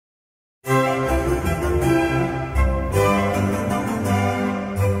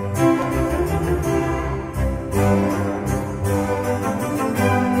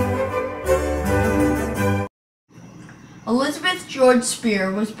George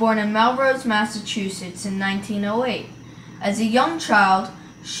Speare was born in Melrose, Massachusetts in 1908. As a young child,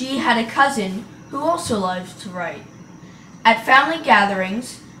 she had a cousin who also loved to write. At family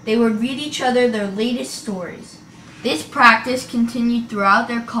gatherings, they would read each other their latest stories. This practice continued throughout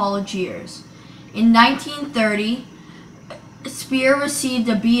their college years. In 1930, Speare received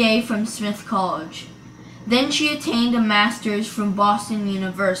a BA from Smith College. Then she attained a master's from Boston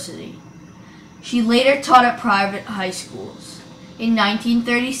University. She later taught at private high schools. In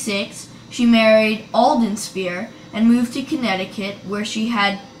 1936, she married Alden Speare and moved to Connecticut, where she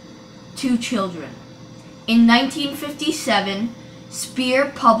had 2 children. In 1957,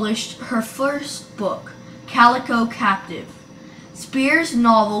 Speare published her first book, Calico Captive. Speare's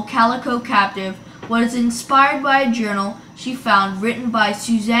novel, Calico Captive, was inspired by a journal she found written by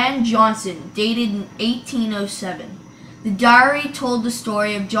Suzanne Johnson, dated in 1807. The diary told the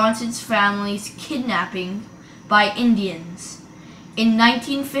story of Johnson's family's kidnapping by Indians. In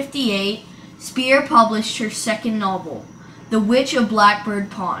 1958, Speare published her second novel, The Witch of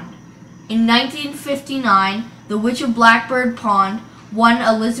Blackbird Pond. In 1959, The Witch of Blackbird Pond won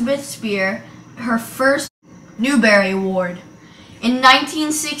Elizabeth Speare her first Newbery Award. In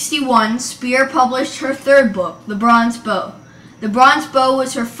 1961, Speare published her third book, The Bronze Bow. The Bronze Bow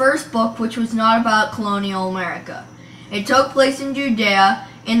was her first book which was not about colonial America. It took place in Judea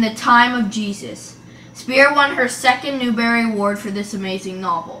in the time of Jesus. Speare won her second Newbery Award for this amazing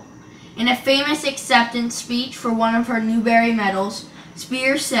novel. In a famous acceptance speech for one of her Newbery medals,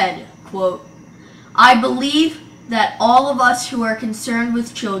 Speare said, quote, "I believe that all of us who are concerned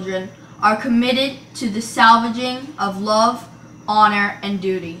with children are committed to the salvaging of love, honor, and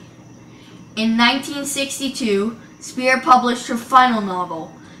duty." In 1962, Speare published her final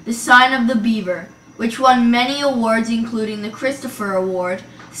novel, The Sign of the Beaver, which won many awards including the Christopher Award,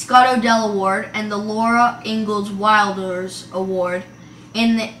 Scott Odell Award, and the Laura Ingalls Wilder's Award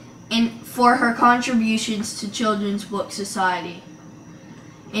for her contributions to Children's Book Society.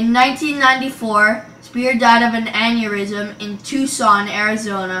 In 1994, Speare died of an aneurysm in Tucson,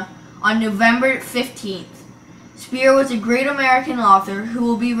 Arizona, on November 15th. Speare was a great American author who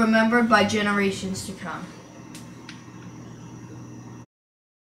will be remembered by generations to come.